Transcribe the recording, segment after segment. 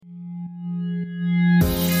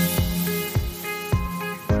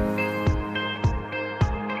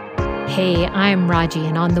Hey, I'm Raji,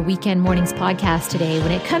 and on the Weekend Mornings podcast today,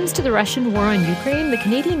 when it comes to the Russian war on Ukraine, the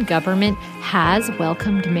Canadian government has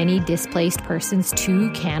welcomed many displaced persons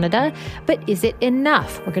to Canada, but is it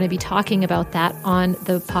enough? We're going to be talking about that on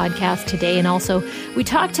the podcast today. And also, we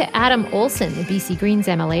talked to Adam Olsen, the BC Greens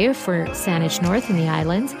MLA for Saanich North in the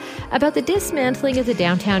Islands, about the dismantling of the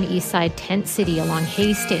downtown East Side tent city along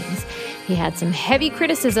Hastings. He had some heavy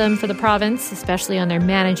criticism for the province, especially on their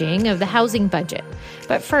managing of the housing budget.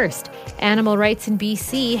 But first, animal rights in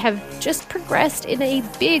BC have just progressed in a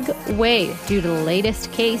big way due to the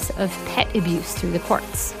latest case of pet abuse through the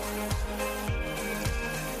courts.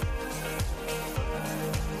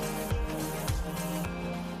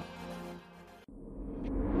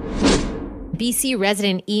 BC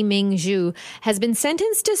resident Yiming Zhu has been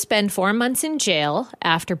sentenced to spend 4 months in jail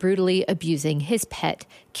after brutally abusing his pet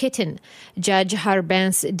kitten. Judge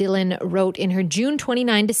Harbens Dillon wrote in her June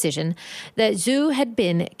 29 decision that Zhu had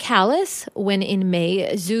been callous when in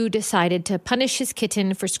May Zhu decided to punish his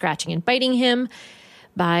kitten for scratching and biting him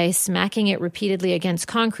by smacking it repeatedly against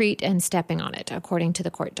concrete and stepping on it, according to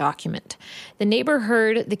the court document. The neighbor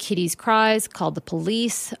heard the kitty's cries, called the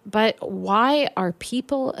police, but why are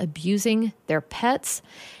people abusing their pets?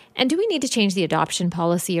 And do we need to change the adoption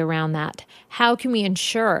policy around that? How can we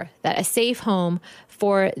ensure that a safe home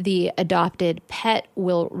for the adopted pet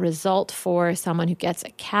will result for someone who gets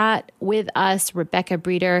a cat? With us, Rebecca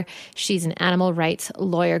Breeder. She's an animal rights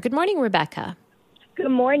lawyer. Good morning, Rebecca. Good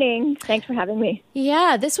morning. Thanks for having me.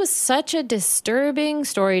 Yeah, this was such a disturbing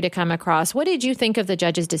story to come across. What did you think of the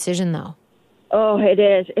judge's decision, though? Oh, it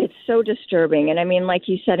is. It's so disturbing. And I mean, like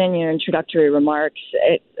you said in your introductory remarks,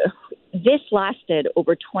 this lasted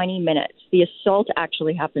over 20 minutes. The assault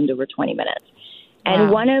actually happened over 20 minutes. And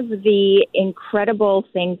Wow. one of the incredible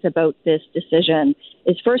things about this decision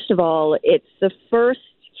is, first of all, it's the first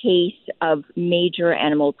case of major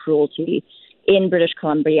animal cruelty in British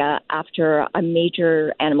Columbia after a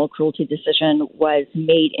major animal cruelty decision was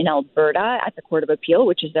made in Alberta at the Court of Appeal,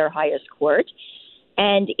 which is their highest court.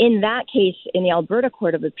 And in that case, in the Alberta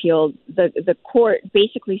Court of Appeal, the court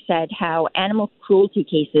basically said how animal cruelty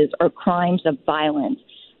cases are crimes of violence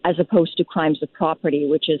as opposed to crimes of property,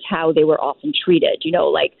 which is how they were often treated,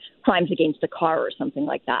 like crimes against a car or something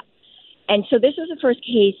like that. And so this was the first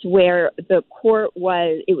case where the court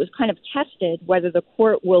was kind of tested whether the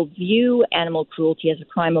court will view animal cruelty as a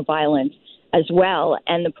crime of violence as well.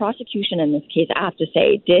 And the prosecution in this case, I have to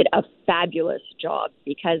say, did a fabulous job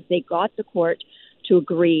because they got the court to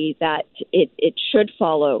agree that it should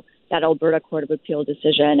follow that Alberta Court of Appeal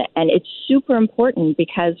decision. And it's super important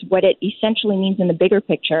because what it essentially means in the bigger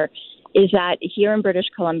picture is that here in British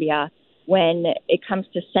Columbia, when it comes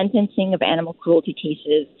to sentencing of animal cruelty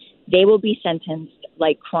cases, they will be sentenced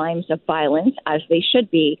like crimes of violence, as they should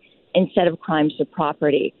be, instead of crimes of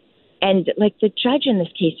property. And like the judge in this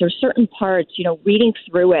case, there are certain parts, reading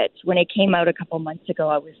through it, when it came out a couple months ago,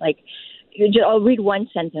 I was like, I'll read one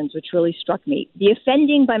sentence, which really struck me. The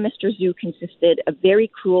offending by Mr. Zhu consisted of very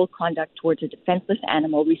cruel conduct towards a defenseless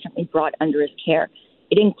animal recently brought under his care.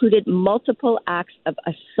 It included multiple acts of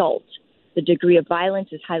assault. The degree of violence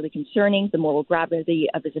is highly concerning. The moral gravity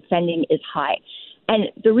of his offending is high. And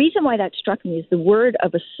the reason why that struck me is the word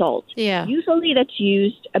of assault. Yeah. Usually that's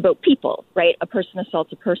used about people, right? A person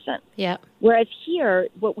assaults a person. Yeah. Whereas here,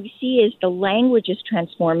 what we see is the language is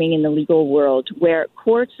transforming in the legal world, where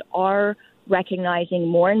courts are recognizing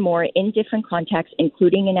more and more in different contexts,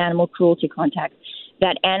 including in animal cruelty contexts,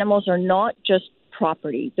 that animals are not just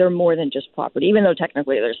property. They're more than just property, even though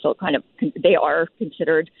technically they're still they are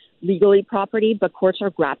considered legally property, but courts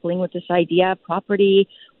are grappling with this idea of property,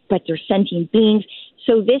 but they're sentient beings.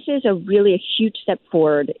 So this is a huge step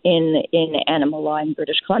forward in animal law in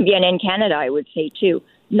British Columbia and in Canada, I would say, too.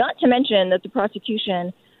 Not to mention that the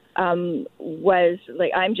prosecution was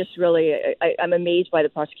like, I'm amazed by the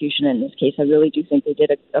prosecution in this case. I really do think they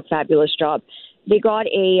did a fabulous job. They got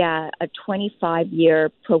a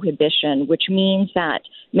 25-year prohibition, which means that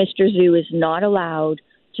Mr. Zhu is not allowed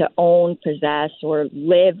to own, possess, or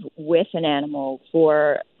live with an animal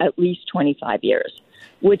for at least 25 years,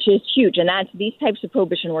 which is huge. And these types of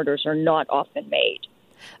prohibition orders are not often made.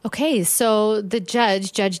 Okay, so the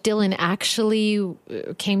Judge Dillon, actually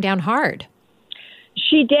came down hard.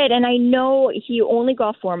 She did, and I know he only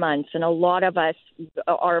got 4 months, and a lot of us,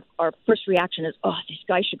 our first reaction is, this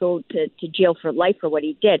guy should go to jail for life for what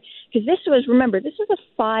he did. Because this was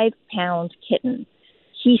a 5-pound kitten.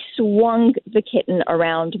 He swung the kitten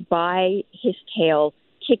around by his tail,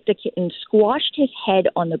 kicked the kitten, squashed his head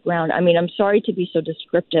on the ground. I mean, I'm sorry to be so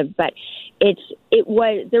descriptive, but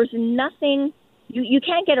there's nothing, you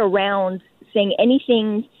can't get around saying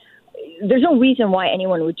anything there's no reason why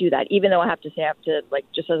anyone would do that, even though I have to say,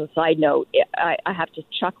 just as a side note, I have to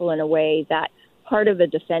chuckle in a way that part of the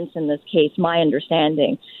defense in this case, my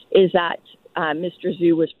understanding, is that Mr.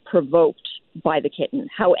 Zhu was provoked by the kitten.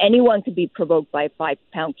 How anyone could be provoked by a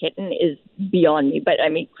 5-pound kitten is beyond me. But I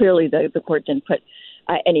mean, clearly the court didn't put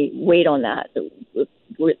any weight on that,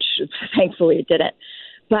 which thankfully it didn't.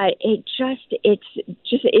 But it's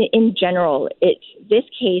just in general, this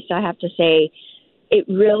case, I have to say,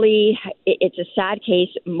 it's a sad case.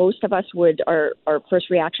 Most of us our first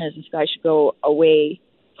reaction is this guy should go away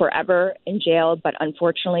forever in jail, but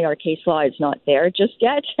unfortunately our case law is not there just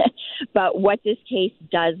yet. But what this case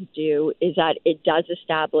does do is that it does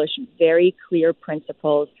establish very clear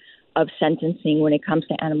principles of sentencing when it comes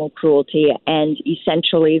to animal cruelty, and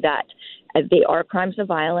essentially that they are crimes of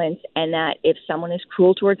violence, and that if someone is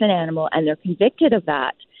cruel towards an animal and they're convicted of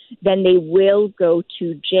that, then they will go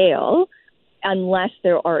to jail unless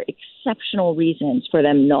there are exceptional reasons for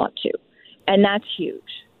them not to. And that's huge.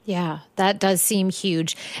 Yeah, that does seem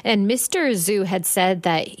huge. And Mr. Zhu had said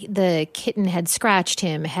that the kitten had scratched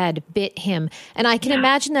him, had bit him. And I can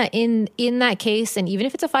imagine that in that case, and even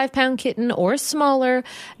if it's a 5-pound kitten or smaller,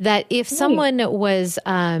 that if someone was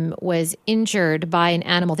injured by an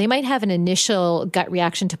animal, they might have an initial gut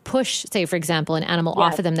reaction to push, say, for example, an animal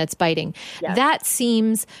off of them that's biting. Yes. That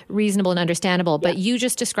seems reasonable and understandable. But you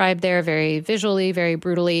just described there very visually, very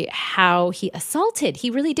brutally, how he assaulted. He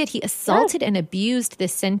really did. He assaulted and abused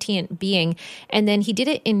this sentient being, and then he did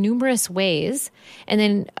it in numerous ways, and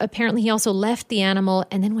then apparently he also left the animal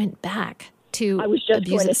and then went back to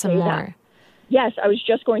abuse it some more. Yes, I was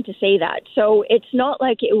just going to say that. So it's not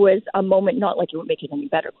like it was a moment, not like it would make it any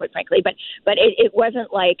better, quite frankly, but it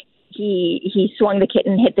wasn't like he swung the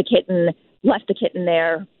kitten, hit the kitten, left the kitten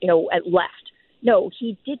there, and left. No,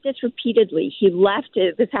 he did this repeatedly. He left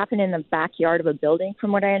it. This happened in the backyard of a building,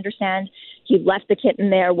 from what I understand. He left the kitten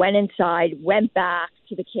there, went inside, went back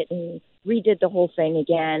to the kitten, redid the whole thing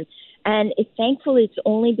again. And thankfully, it's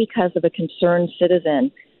only because of a concerned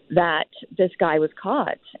citizen that this guy was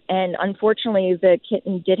caught. And unfortunately, the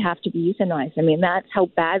kitten did have to be euthanized. I mean, that's how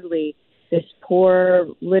badly this poor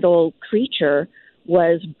little creature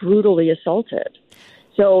was brutally assaulted.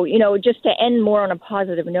 So, just to end more on a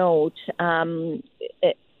positive note,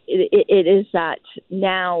 it is that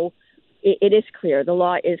now it is clear, the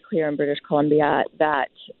law is clear in British Columbia that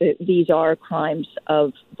these are crimes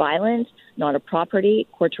of violence, not of property.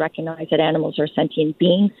 Courts recognize that animals are sentient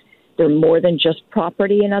beings. They're more than just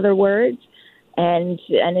property, in other words, and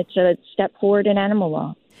it's a step forward in animal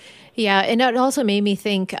law. Yeah, and it also made me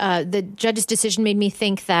think, the judge's decision made me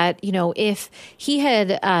think that, if he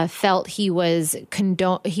had felt he was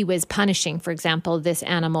punishing, for example, this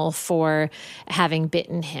animal for having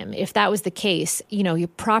bitten him, if that was the case, your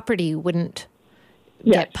property wouldn't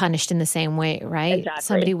get punished in the same way, right? Exactly.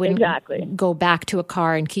 Somebody wouldn't go back to a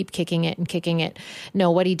car and keep kicking it and kicking it.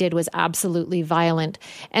 No, what he did was absolutely violent.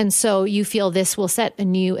 And so you feel this will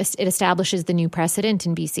it establishes the new precedent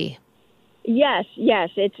in BC. Yes,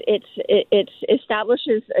 it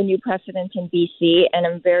establishes a new precedent in BC, and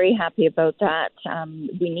I'm very happy about that.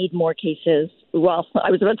 We need more cases. Well, I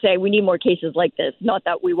was about to say we need more cases like this. Not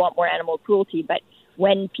that we want more animal cruelty, but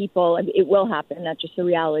when it will happen. That's just the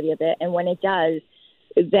reality of it. And when it does,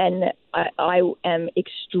 then I am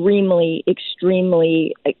extremely,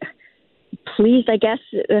 extremely pleased, I guess.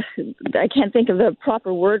 I can't think of the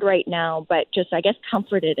proper word right now, but just, I guess,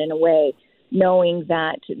 comforted in a way, knowing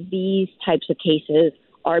that these types of cases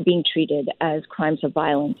are being treated as crimes of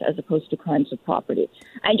violence as opposed to crimes of property.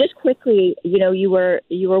 And just quickly, you were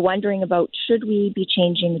wondering about, should we be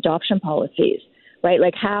changing adoption policies, right?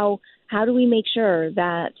 Like how do we make sure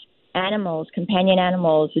that animals, companion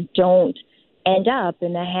animals, don't end up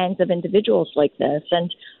in the hands of individuals like this?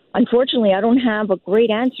 And unfortunately, I don't have a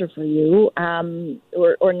great answer for you,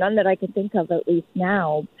 or none that I can think of, at least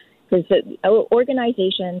now. Because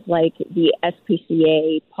organizations like the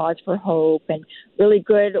SPCA, Pause for Hope, and really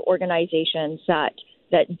good organizations that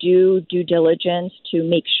do due diligence to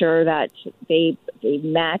make sure that they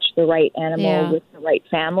match the right animal with the right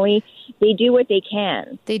family, they do what they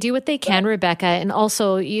can. They do what they can, Rebecca. And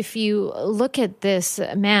also, if you look at this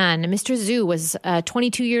man, Mr. Zhu was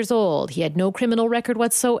 22 years old. He had no criminal record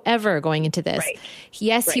whatsoever going into this. Right.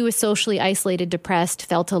 Yes, he was socially isolated, depressed,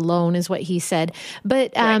 felt alone is what he said.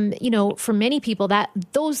 But, for many people, that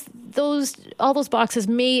all those boxes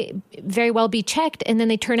may very well be checked, and then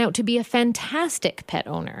they turn out to be a fantastic pet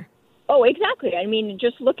owner. Oh, exactly. I mean,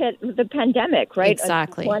 just look at the pandemic, right?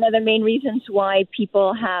 Exactly. One of the main reasons why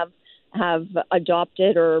people have have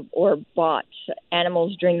adopted or bought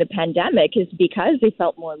animals during the pandemic is because they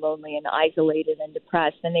felt more lonely and isolated and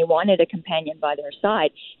depressed, and they wanted a companion by their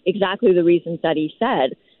side. Exactly the reasons that he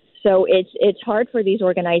said. So it's hard for these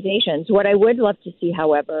organizations. What I would love to see,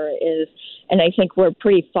 however, is, and I think we're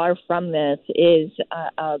pretty far from this, is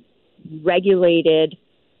a regulated,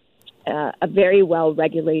 a very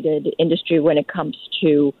well-regulated industry when it comes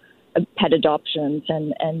to pet adoptions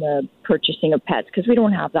and the purchasing of pets, because we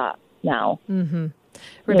don't have that now. Mm-hmm.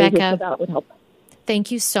 Rebecca, that would help.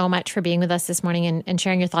 Thank you so much for being with us this morning and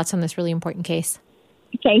sharing your thoughts on this really important case.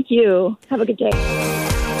 Thank you. Have a good day.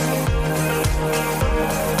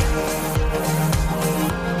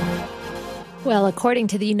 Well, according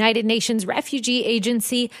to the United Nations Refugee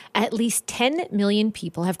Agency, at least 10 million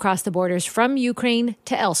people have crossed the borders from Ukraine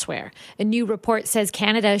to elsewhere. A new report says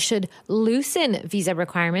Canada should loosen visa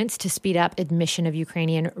requirements to speed up admission of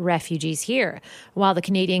Ukrainian refugees here. While the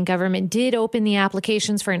Canadian government did open the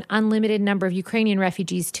applications for an unlimited number of Ukrainian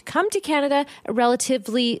refugees to come to Canada, a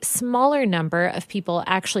relatively smaller number of people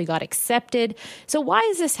actually got accepted. So why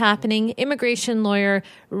is this happening? Immigration lawyer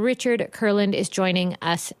Richard Kurland is joining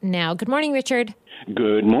us now. Good morning, Richard.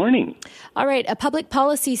 Good morning. All right. A public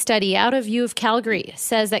policy study out of U of Calgary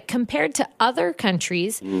says that compared to other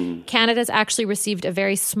countries, Canada's actually received a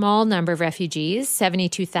very small number of refugees,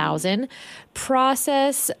 72,000. The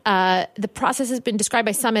process has been described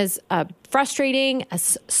by some as frustrating,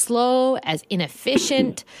 as slow, as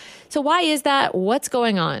inefficient. So why is that? What's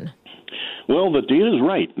going on? Well, the data is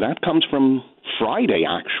right. That comes from Friday,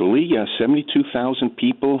 actually, 72,000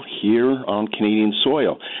 people here on Canadian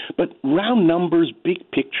soil. But round numbers, big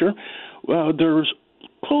picture, there's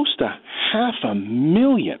close to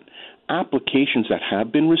 500,000 applications that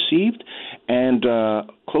have been received and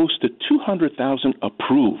close to 200,000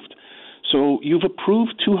 approved. So you've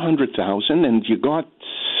approved 200,000 and you got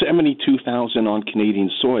 72,000 on Canadian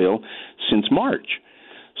soil since March.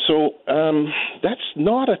 So that's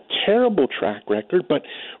not a terrible track record, but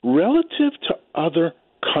relative to other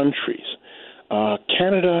countries,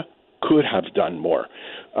 Canada could have done more.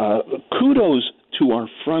 Kudos to our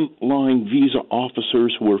frontline visa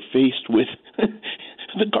officers who are faced with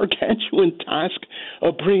the gargantuan task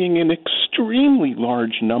of bringing in extremely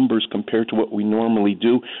large numbers compared to what we normally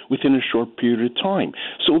do within a short period of time.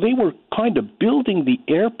 So they were kind of building the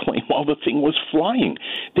airplane while the thing was flying.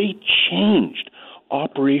 They changed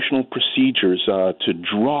operational procedures to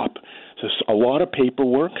drop a lot of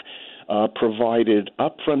paperwork, provided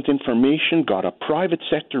upfront information, got a private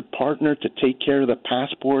sector partner to take care of the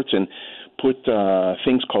passports and put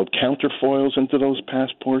things called counterfoils into those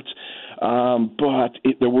passports. But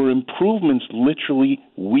there were improvements literally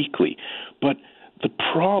weekly. But the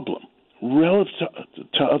problem relative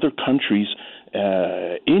to other countries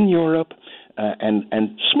in Europe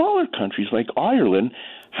and smaller countries like Ireland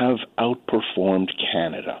have outperformed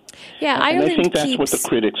Canada. Yeah, and Ireland I think that's what the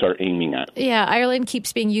critics are aiming at. Yeah, Ireland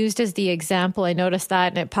keeps being used as the example. I noticed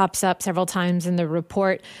that, and it pops up several times in the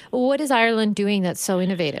report. What is Ireland doing that's so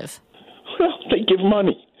innovative? Well, they give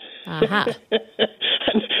money. Uh-huh.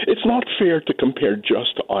 And it's not fair to compare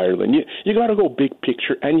just to Ireland. You got to go big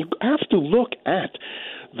picture, and you have to look at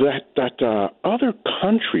that other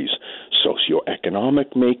countries'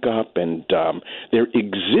 socioeconomic makeup and their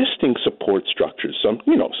existing support structures.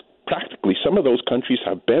 Practically some of those countries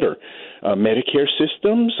have better Medicare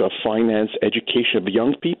systems, finance education of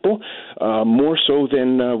young people, more so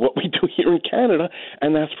than what we do here in Canada,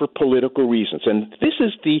 and that's for political reasons. And this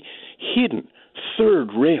is the hidden third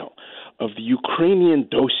rail of the Ukrainian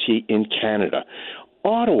dossier in Canada.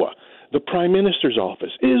 Ottawa, the Prime Minister's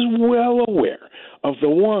office, is well aware of the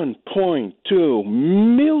 1.2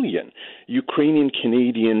 million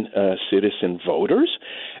Ukrainian-Canadian citizen voters,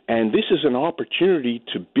 and this is an opportunity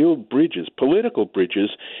to build bridges, political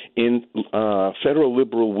bridges, in federal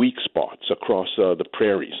liberal weak spots across the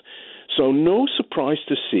prairies. So no surprise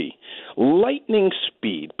to see lightning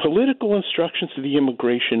speed, political instructions to the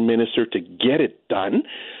immigration minister to get it done,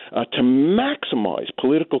 to maximize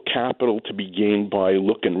political capital to be gained by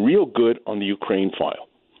looking real good on the Ukraine file.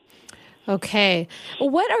 Okay.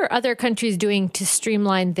 What are other countries doing to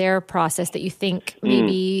streamline their process that you think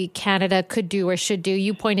maybe Canada could do or should do?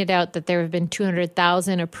 You pointed out that there have been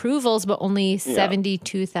 200,000 approvals, but only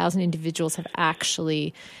 72,000 individuals have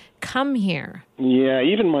actually come here. Yeah,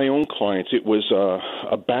 even my own clients, it was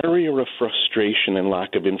a barrier of frustration and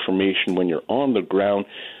lack of information when you're on the ground,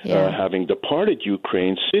 having departed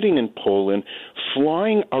Ukraine, sitting in Poland,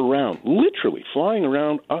 flying around, literally flying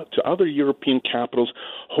around to other European capitals,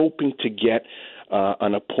 hoping to get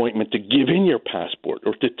an appointment to give in your passport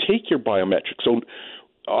or to take your biometrics. So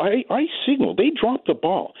I signaled. They dropped the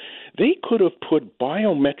ball. They could have put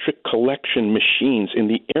biometric collection machines in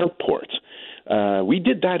the airports. We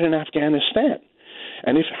did that in Afghanistan.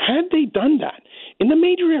 And had they done that, in the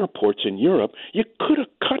major airports in Europe, you could have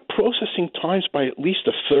cut processing times by at least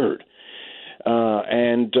a third.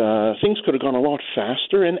 And things could have gone a lot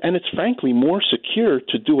faster, and it's frankly more secure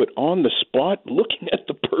to do it on the spot, looking at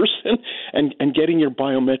the person and getting your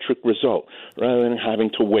biometric result rather than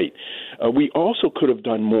having to wait. We also could have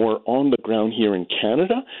done more on the ground here in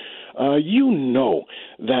Canada. You know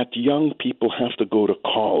that young people have to go to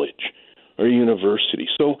college or university.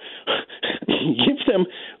 So give them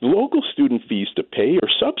local student fees to pay or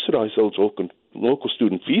subsidize those local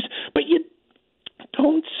student fees, but you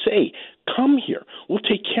don't say, come here, we'll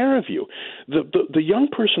take care of you. The young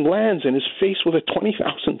person lands and is faced with a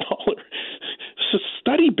 $20,000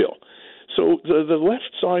 study bill. So the left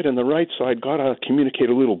side and the right side got to communicate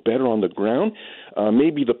a little better on the ground.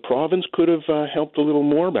 Maybe the province could have helped a little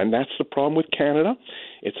more, and that's the problem with Canada.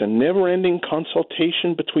 It's a never-ending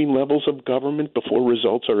consultation between levels of government before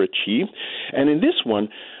results are achieved. And in this one,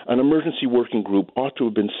 an emergency working group ought to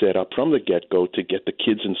have been set up from the get-go to get the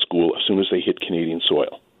kids in school as soon as they hit Canadian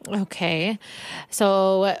soil. Okay.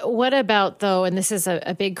 So what about, though, and this is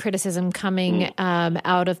a big criticism coming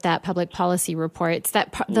out of that public policy report, it's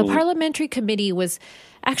that the parliamentary committee was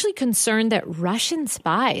actually concerned that Russian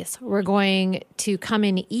spies were going to come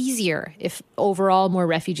in easier if overall more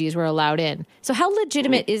refugees were allowed in. So how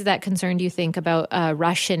legitimate is that concern, do you think, about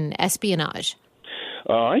Russian espionage?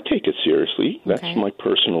 I take it seriously. That's my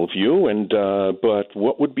personal view. And but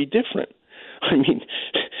what would be different? I mean,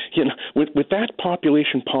 you know, with that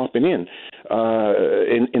population popping in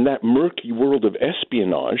that murky world of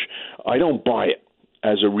espionage, I don't buy it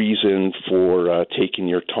as a reason for taking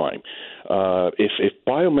your time. If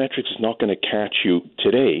biometrics is not going to catch you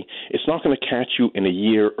today, it's not going to catch you in a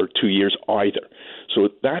year or 2 years either. So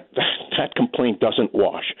that complaint doesn't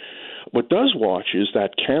wash. What does wash is that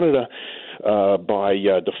Canada, by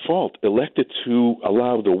default, elected to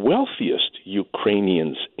allow the wealthiest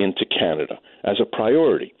Ukrainians into Canada as a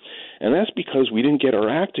priority. And that's because we didn't get our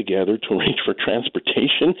act together to arrange for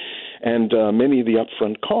transportation and many of the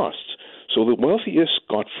upfront costs. So the wealthiest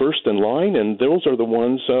got first in line, and those are the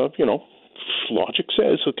ones, logic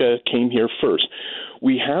says, came here first.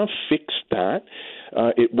 We have fixed that.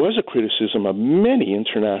 It was a criticism of many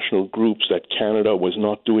international groups that Canada was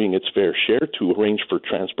not doing its fair share to arrange for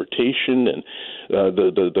transportation and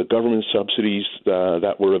the government subsidies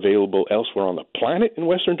that were available elsewhere on the planet in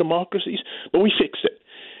Western democracies, but we fixed it.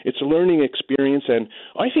 It's a learning experience, and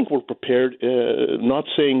I think we're prepared, not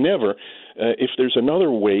saying never, if there's another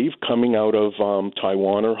wave coming out of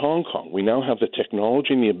Taiwan or Hong Kong. We now have the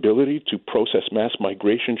technology and the ability to process mass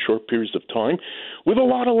migration in short periods of time with a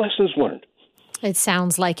lot of lessons learned. It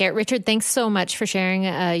sounds like it. Richard, thanks so much for sharing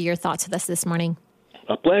your thoughts with us this morning.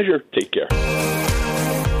 A pleasure. Take care.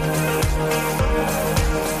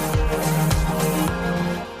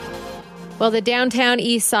 Well, the downtown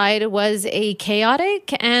east side was a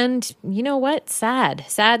chaotic and, you know what, sad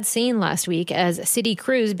scene last week as city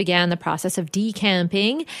crews began the process of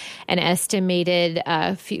decamping an estimated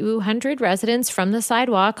few hundred residents from the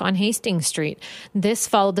sidewalk on Hastings Street. This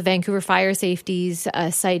followed the Vancouver Fire Safety's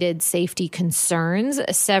cited safety concerns.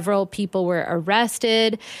 Several people were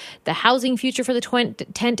arrested. The housing future for the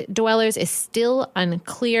tent dwellers is still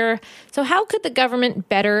unclear. So how could the government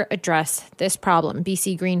better address this problem?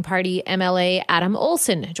 BC Green Party MLA Adam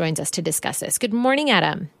Olsen joins us to discuss this. Good morning,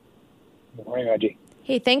 Adam. Good morning, Audrey.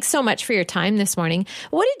 Hey, thanks so much for your time this morning.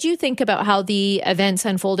 What did you think about how the events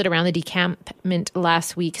unfolded around the decampment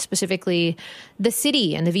last week, specifically the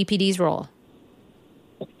city and the VPD's role?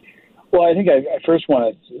 Well, I think I first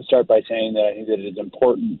want to start by saying that I think that it is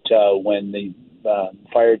important when the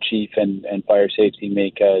fire chief and fire safety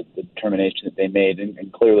make the determination that they made,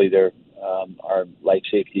 and clearly there are life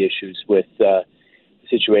safety issues with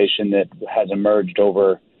situation that has emerged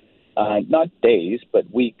over not days, but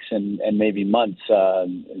weeks and maybe months,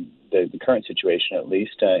 the current situation at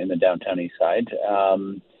least in the downtown east side.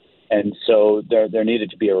 And so there needed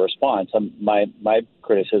to be a response. My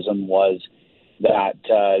criticism was that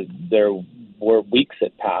there were weeks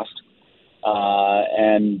that passed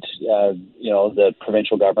and the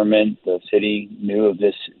provincial government, the city knew of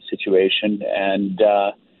this situation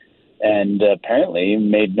and apparently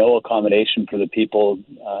made no accommodation for the people,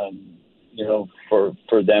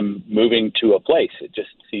 for them moving to a place. It just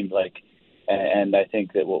seemed like, and I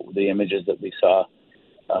think that the images that we saw,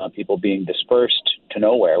 people being dispersed to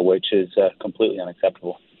nowhere, which is completely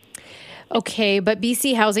unacceptable. Okay, but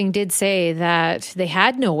BC Housing did say that they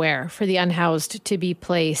had nowhere for the unhoused to be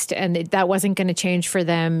placed, and that wasn't going to change for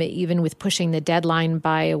them, even with pushing the deadline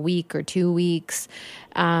by a week or 2 weeks.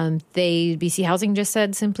 BC Housing just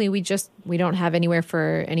said simply, we don't have anywhere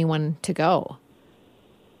for anyone to go.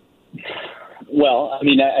 Well, I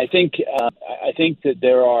mean, I think that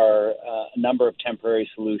there are a number of temporary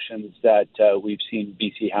solutions that we've seen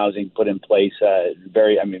BC Housing put in place.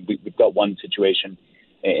 We've got one situation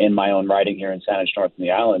in my own riding here in Saanich North and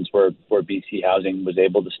the Islands where BC Housing was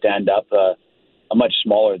able to stand up a much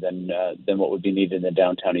smaller than what would be needed in the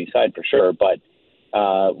downtown east side for sure, but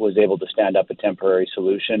was able to stand up a temporary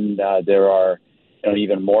solution. There are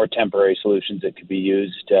even more temporary solutions that could be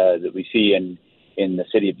used that we see in the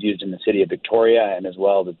city of Victoria and as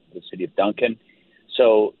well the city of Duncan.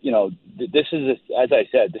 So this is as I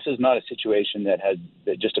said, this is not a situation that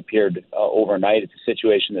just appeared overnight. It's a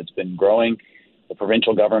situation that's been growing. The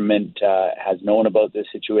provincial government has known about this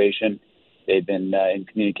situation. They've been in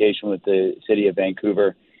communication with the city of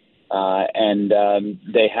Vancouver, and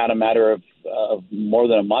they had a matter of more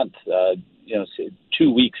than a month,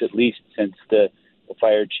 2 weeks at least, since the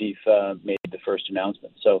fire chief made the first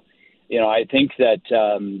announcement. So, I think that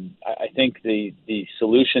the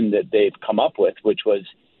solution that they've come up with, which was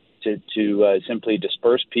to simply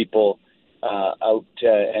disperse people out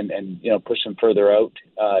and push them further out,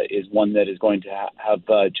 is one that is going to have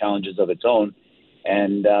challenges of its own,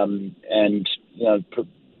 and I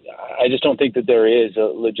just don't think that there is a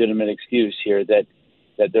legitimate excuse here that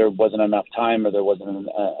there wasn't enough time or there wasn't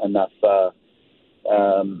enough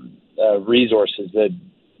resources.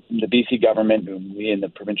 The BC government, and we in the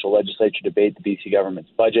provincial legislature debate the BC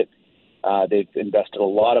government's budget. They've invested a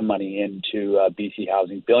lot of money into BC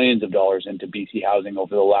Housing, billions of dollars into BC Housing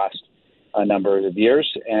over the last number of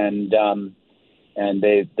years, and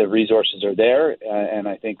the resources are there, and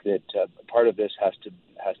I think that part of this has to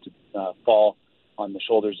fall on the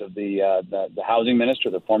shoulders of the housing minister,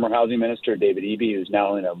 the former housing minister David Eby, who's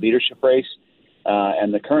now in a leadership race,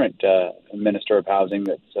 and the current minister of housing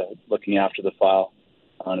that's looking after the file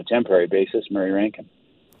on a temporary basis, Murray Rankin.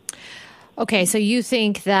 Okay, so you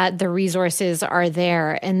think that the resources are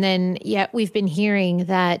there, and then yet we've been hearing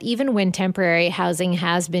that even when temporary housing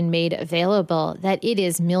has been made available, that it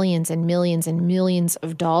is millions and millions and millions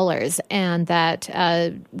of dollars, and that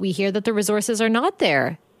we hear that the resources are not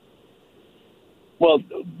there. Well,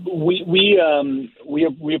 we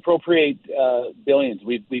appropriate billions.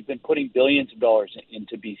 We've been putting billions of dollars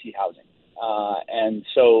into BC Housing, and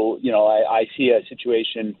so I see a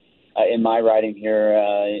situation in my riding here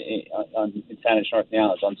in Saanich North and the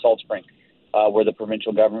Islands on Salt Spring, where the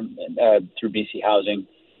provincial government through BC Housing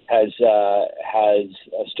has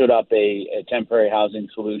stood up a temporary housing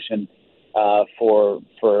solution for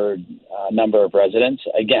a number of residents.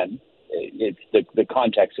 Again, it's the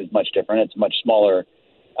context is much different. It's a much smaller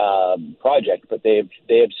project, but they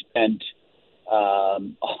have spent a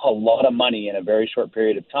lot of money in a very short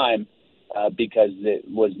period of time because it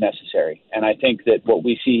was necessary. And I think that what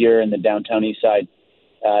we see here in the downtown east side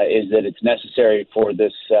is that it's necessary for the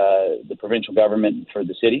provincial government, for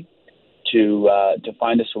the city, to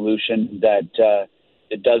find a solution that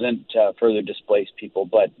it doesn't further displace people.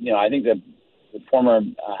 But I think that the former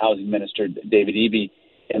housing minister David Eby,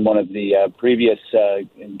 in one of the previous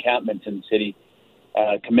encampments in the city,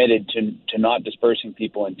 committed to not dispersing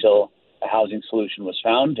people until a housing solution was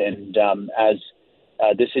found. And as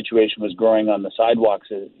this situation was growing on the sidewalks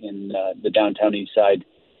in the downtown east side,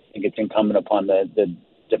 I think it's incumbent upon the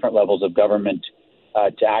different levels of government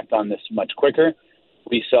to act on this much quicker.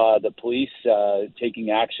 We saw the police taking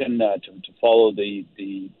action to follow the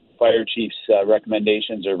fire chief's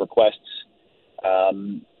recommendations or requests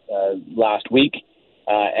last week,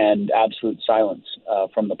 and absolute silence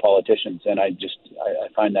from the politicians. And I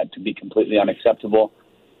find that to be completely unacceptable.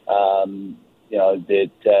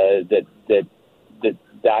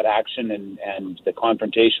 That action and the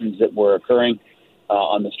confrontations that were occurring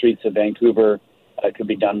on the streets of Vancouver could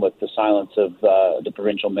be done with the silence of the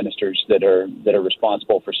provincial ministers that are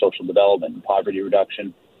responsible for social development and poverty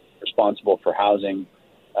reduction, responsible for housing,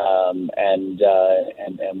 and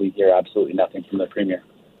we hear absolutely nothing from the Premier.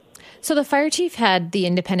 So the fire chief had the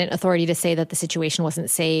independent authority to say that the situation wasn't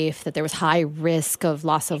safe, that there was high risk of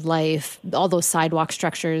loss of life, all those sidewalk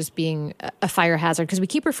structures being a fire hazard, because we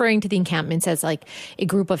keep referring to the encampments as like a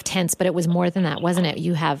group of tents, but it was more than that, wasn't it?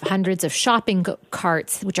 You have hundreds of shopping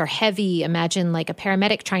carts, which are heavy. Imagine like a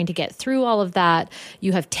paramedic trying to get through all of that.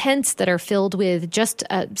 You have tents that are filled with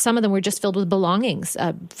some of them were just filled with belongings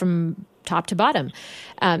from top to bottom.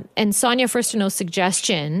 And Sonia Furstenau's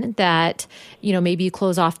suggestion that, maybe you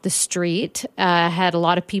close off the street had a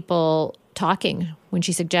lot of people talking when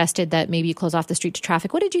she suggested that maybe you close off the street to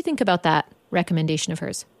traffic. What did you think about that recommendation of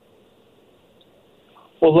hers?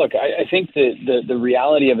 Well, look, I think the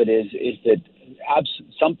reality of it is that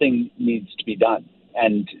something needs to be done,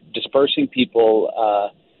 and dispersing people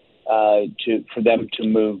for them to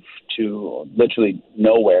move to literally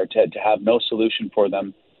nowhere, to have no solution for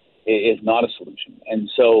them, is not a solution. And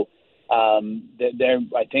so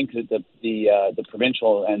I think that the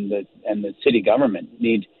provincial and the city government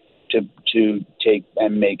need to take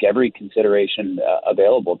and make every consideration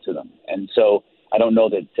available to them. And so I don't know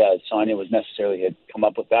that Sonia was necessarily had come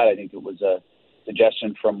up with that. I think it was a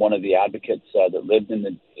suggestion from one of the advocates that lives in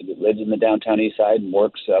the downtown east side and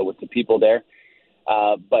works with the people there.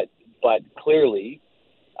 But clearly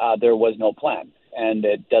there was no plan, and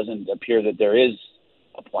it doesn't appear that there is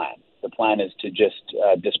a plan. The plan is to just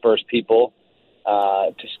disperse people,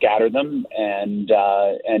 to scatter them, and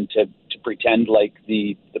to pretend like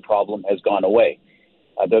the problem has gone away.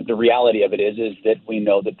 The reality of it is that we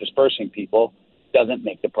know that dispersing people doesn't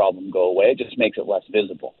make the problem go away. It just makes it less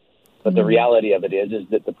visible. But the reality of it is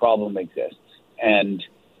that the problem exists, and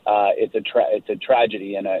it's a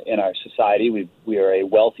tragedy in our society. We are a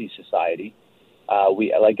wealthy society.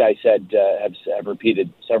 We, like I said, have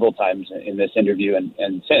repeated several times in this interview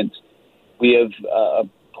and since, we have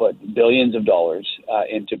put billions of dollars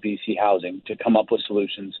into BC Housing to come up with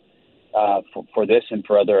solutions for this and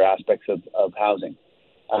for other aspects of housing.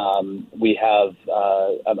 We have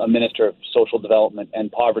a Minister of Social Development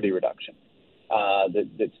and Poverty Reduction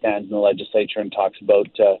that stands in the legislature and talks about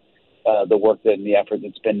the work and the effort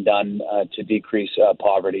that's been done to decrease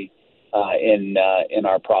poverty in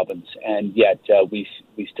our province, and yet we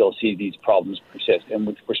still see these problems persist. And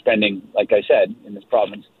we're spending, like I said, in this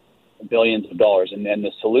province, billions of dollars. And then the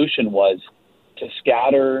solution was to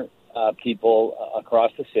scatter people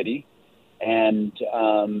across the city. And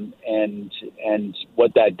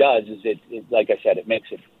what that does is it like I said, it makes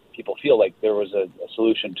people feel like there was a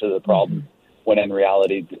solution to the problem, when in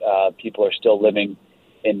reality, people are still living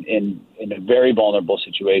in very vulnerable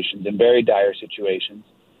situations, in very dire situations,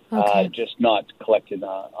 just not collected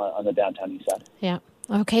on the downtown east side. Yeah.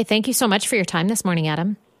 Okay. Thank you so much for your time this morning,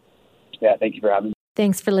 Adam. Yeah. Thank you for having me.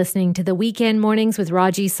 Thanks for listening to the Weekend Mornings with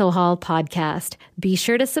Raji Sohal podcast. Be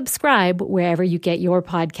sure to subscribe wherever you get your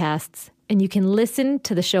podcasts. And you can listen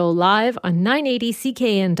to the show live on 980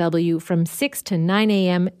 CKNW from 6 to 9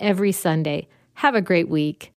 a.m. every Sunday. Have a great week.